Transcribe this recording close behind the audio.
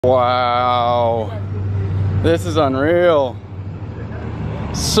Wow, this is unreal.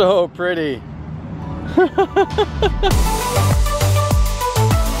 So pretty.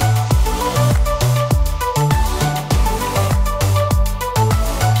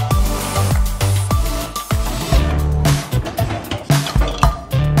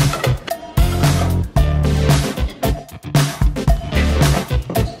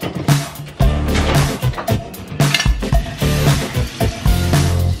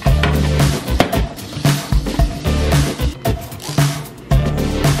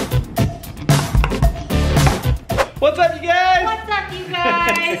 What's up, you guys? What's up, you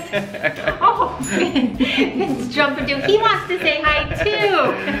guys? Oh, Finn's jumping too. He wants to say hi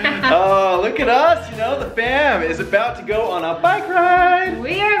too. Oh, look at us. You know, the fam is about to go on a bike ride.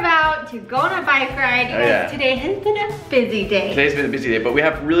 We are about to go on a bike ride. You guys, today has been a busy day. Today's been a busy day, but we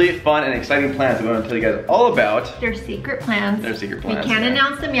have really fun and exciting plans that we want to tell you guys all about. They're secret plans. They're secret plans. We can't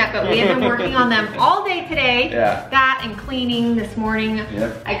announce them yet, but we have been working on them all day today. Yeah. That and cleaning this morning.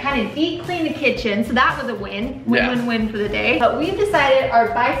 Yep. I kind of deep cleaned the kitchen, so that was a win. Win-win for the day. But we've decided our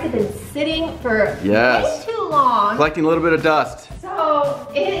bikes have been sitting for way too long. Collecting a little bit of dust. So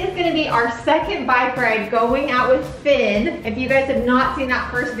it is gonna be our second bike ride going out with Finn. If you guys have not seen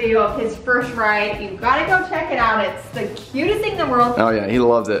that first video of his first ride, you've gotta go check it out. It's the cutest thing in the world. Oh yeah, he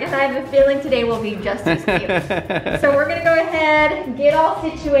loves it. And I have a feeling today will be just as cute. So we're gonna go ahead, get all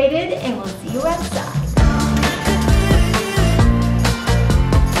situated, and we'll see you outside.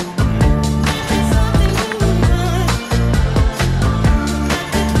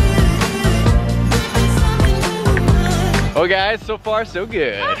 Oh guys, so far so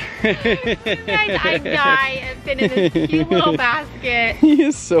good. Guys, I die and Finn in this cute little basket. He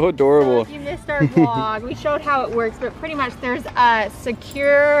is so adorable. So if you missed our vlog, we showed how it works, but pretty much there's a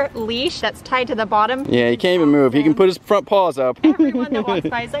secure leash that's tied to the bottom. Yeah, he can't even move. He can put his front paws up. Everyone that walks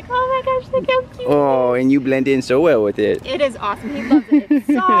by is like, oh my gosh, look how cute. Oh, and you blend in so well with it. It is awesome. He loves it. It's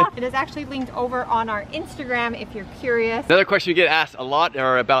soft. It is actually linked over on our Instagram if you're curious. Another question we get asked a lot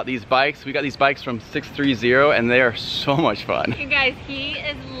are about these bikes. We got these bikes from 630 and they are so much fun. You guys, he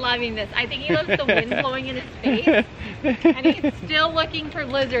is loving this. I think he loves the wind blowing in his face. And he's still looking for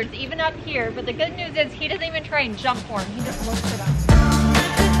lizards, even up here. But the good news is he doesn't even try and jump for them. He just looks for them.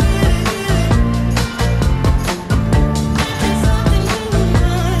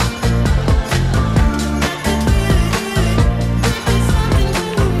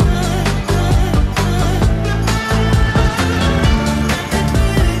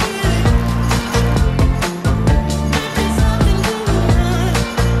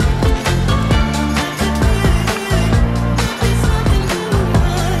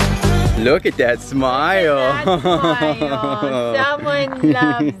 Look at that smile. Look at that smile. Someone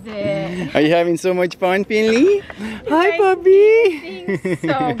loves it. Are you having so much fun, Finley? Hi, He's puppy. being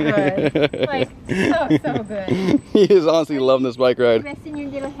so good. Like, so good. He is honestly loving this bike ride. Resting your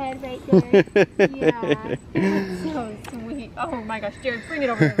little head right there. Yeah. So sweet. Oh my gosh, Jared, bring it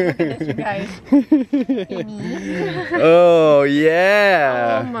over here. Look at this, you guys. Oh,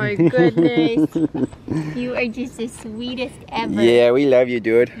 yeah. Oh my goodness. You are just the sweetest ever. Yeah, we love you,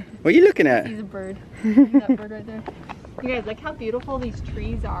 dude. What are you looking at? He's a bird. That bird right there. You guys, look how beautiful these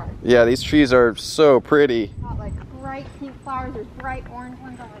trees are. Yeah, these trees are so pretty. Got like bright pink flowers. There's bright orange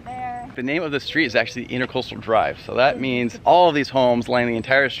ones over there. The name of the street is actually Intercoastal Drive. So that means all of these homes lining the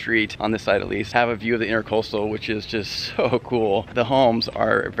entire street, on this side at least, have a view of the Intercoastal, which is just so cool. The homes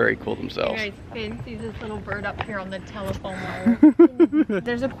are very cool themselves. You guys, Finn sees this little bird up here on the telephone wire.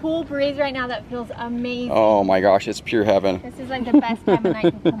 There's a cool breeze right now that feels amazing. Oh my gosh, it's pure heaven. This is like the best time of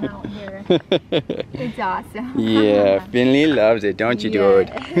night to come out here. It's awesome. Yeah, Finley loves it, don't you, dude?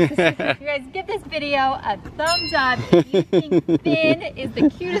 You guys, give this video a thumbs up if you think Finn is the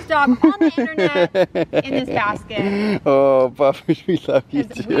cutest dog on the internet in this basket. Oh, Puppy, we love you,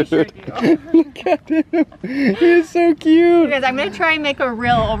 We dude. sure do. Look at him. He's so You cute. guys, I'm gonna try and make a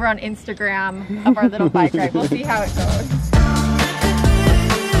reel over on Instagram of our little bike ride. We'll see how it goes.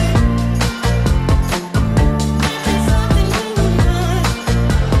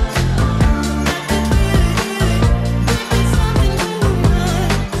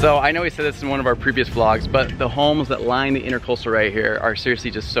 So I know we said this in one of our previous vlogs, but the homes that line the Intercoastal right here are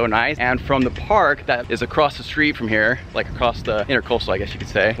seriously just so nice. And from the park that is across the street from here, like across the Intercoastal, I guess you could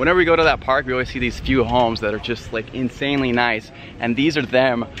say, whenever we go to that park, we always see these few homes that are just like insanely nice. And these are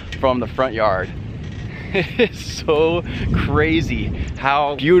them from the front yard. It is so crazy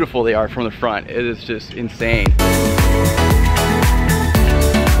how beautiful they are from the front. It is just insane.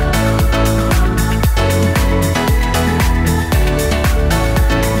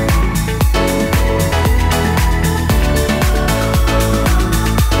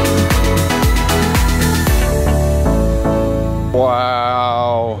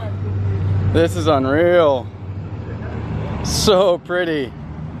 This is unreal. So pretty.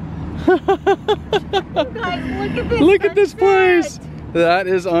 You guys, look at this. Look at this place. That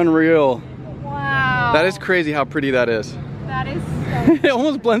is unreal. Wow. That is crazy how pretty that is. That is so It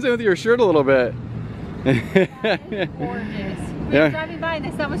almost blends in with your shirt a little bit. That is gorgeous. We Yeah. were driving by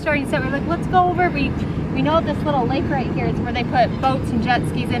and the sun was starting to set. We're like, let's go over. We know this little lake right here. It's where they put boats and jet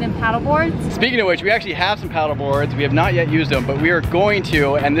skis in and paddle boards. Speaking of which, we actually have some paddle boards. We have not yet used them, but we are going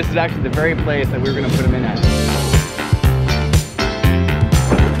to, and this is actually the very place that we're gonna put them in at.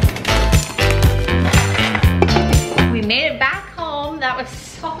 We made it back home. That was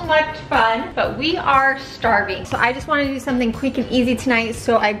so much fun, but we are starving. So I just wanted to do something quick and easy tonight.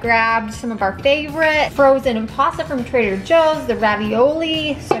 So I grabbed some of our favorite frozen pasta from Trader Joe's, the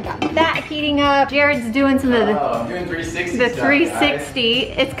ravioli. So I got that heating up. Jared's doing some of the, I'm doing 360 the stuff, 360.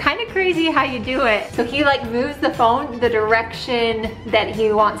 Guys. It's kind of crazy how you do it. So he like moves the phone the direction that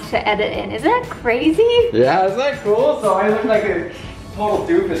he wants to edit in. Isn't that crazy? Yeah, isn't that cool? So I look like a total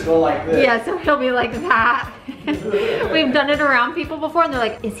doofus going like this. Yeah, so he'll be like that. We've done it around people before and they're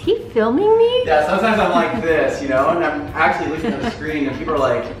like, is he filming me? Yeah, sometimes I'm like this, you know, and I'm actually looking at the screen and people are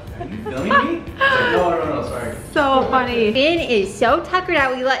like, are you filming me? It's like, no, sorry. So funny. Finn is so tuckered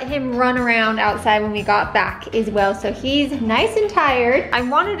out. We let him run around outside when we got back as well. So he's nice and tired. I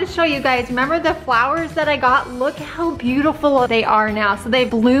wanted to show you guys, remember the flowers that I got? Look how beautiful they are now. So they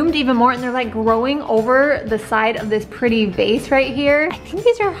bloomed even more and they're like growing over the side of this pretty vase right here. I think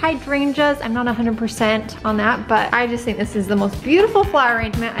these are hydrangeas. I'm not 100% on that, but I just think this is the most beautiful flower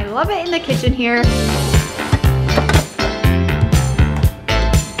arrangement. I love it in the kitchen here.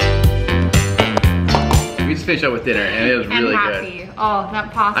 We just finished up with dinner and it was really good. Oh,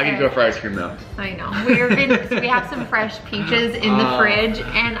 that pasta. I can go for ice cream though. I know. We have some fresh peaches in the fridge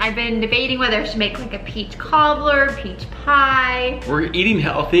and I've been debating whether I should make like a peach cobbler, peach pie. We're eating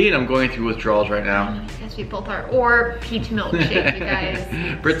healthy and I'm going through withdrawals right now. Yes, we both are. Or peach milkshake, you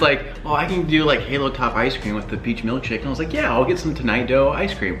guys. Britt's like, oh, I can do like Halo Top ice cream with the peach milkshake. And I was like, yeah, I'll get some Tonight Dough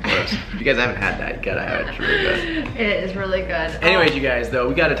ice cream for us. If you guys haven't had that, you gotta have it. It's really good. It is really good. Anyways, you guys, though,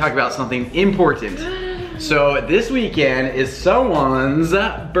 we gotta talk about something important. So this weekend is someone's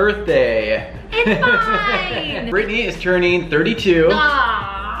birthday. It's mine! Brittany is turning 32.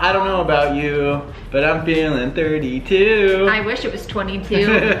 Aww. I don't know about you, but I'm feeling 32. I wish it was 22.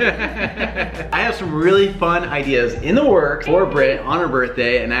 I have some really fun ideas in the works for Britt on her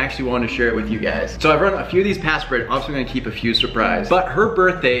birthday, and I actually wanted to share it with you guys. So I've run a few of these past Britt. Obviously, I'm gonna keep a few surprise. But her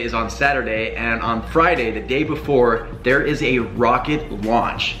birthday is on Saturday, and on Friday, the day before, there is a rocket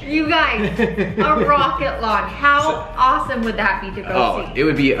launch. You guys, a rocket launch. How awesome would that be to go see? It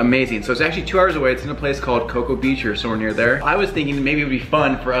would be amazing. So it's actually 2 hours away. It's in a place called Cocoa Beach or somewhere near there. I was thinking maybe it would be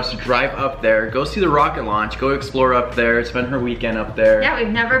fun for us to drive up there, go see the rocket launch, go explore up there, spend her weekend up there. Yeah,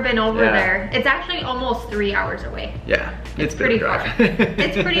 we've never been over there. It's actually almost 3 hours away. Yeah, it's pretty far.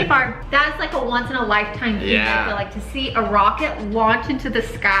 It's pretty far. That's like a once in a lifetime thing. I feel like to see a rocket launch into the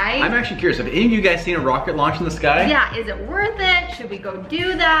sky. I'm actually curious, have any of you guys seen a rocket launch in the sky? Yeah, is it worth it? Should we go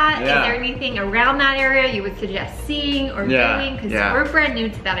do that? Yeah. Is there anything around that area you would suggest seeing or doing? Because we're brand new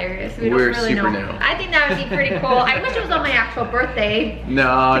to that area, so we don't really know. New. I think that would be pretty cool. I wish it was on my actual birthday.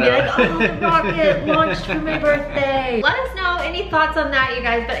 No. Be like, oh, the rocket launched for my birthday. Let us know any thoughts on that, you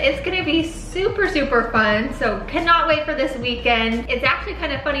guys, but it's gonna be super, super fun. So cannot wait for this weekend. It's actually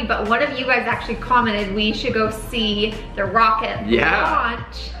kind of funny, but one of you guys actually commented we should go see the rocket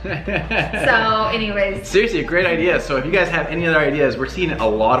launch. So anyways. Seriously, a great idea. So if you guys have any other ideas, we're seeing a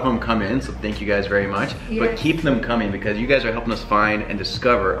lot of them come in, so thank you guys very much. Yes. But keep them coming because you guys are helping us find and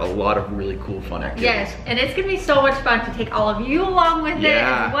discover a lot of really cool, fun activities. Yes, and it's gonna be so much fun to take all of you along with it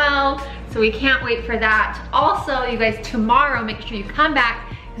as well. So we can't wait for that. Also, you guys, tomorrow, make sure you come back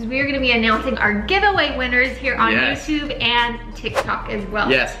because we are going to be announcing our giveaway winners here on YouTube and TikTok as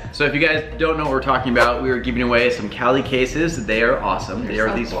well. Yes, so if you guys don't know what we're talking about, we are giving away some Cali cases. They are awesome. They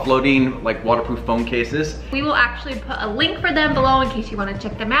are these floating, like, waterproof phone cases. We will actually put a link for them below in case you want to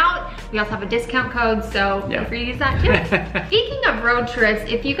check them out. We also have a discount code, so feel free to use that too. Speaking of road trips,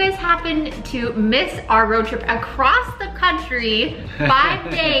 if you guys happen to miss our road trip across the country,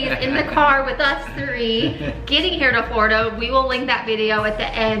 5 days in the car with us 3, getting here to Florida, we will link that video at the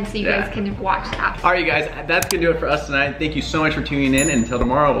end so you guys can watch that. All right, you guys, that's gonna do it for us tonight. Thank you so much for tuning in, and until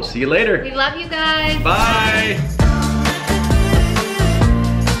tomorrow, we'll see you later. We love you guys. Bye.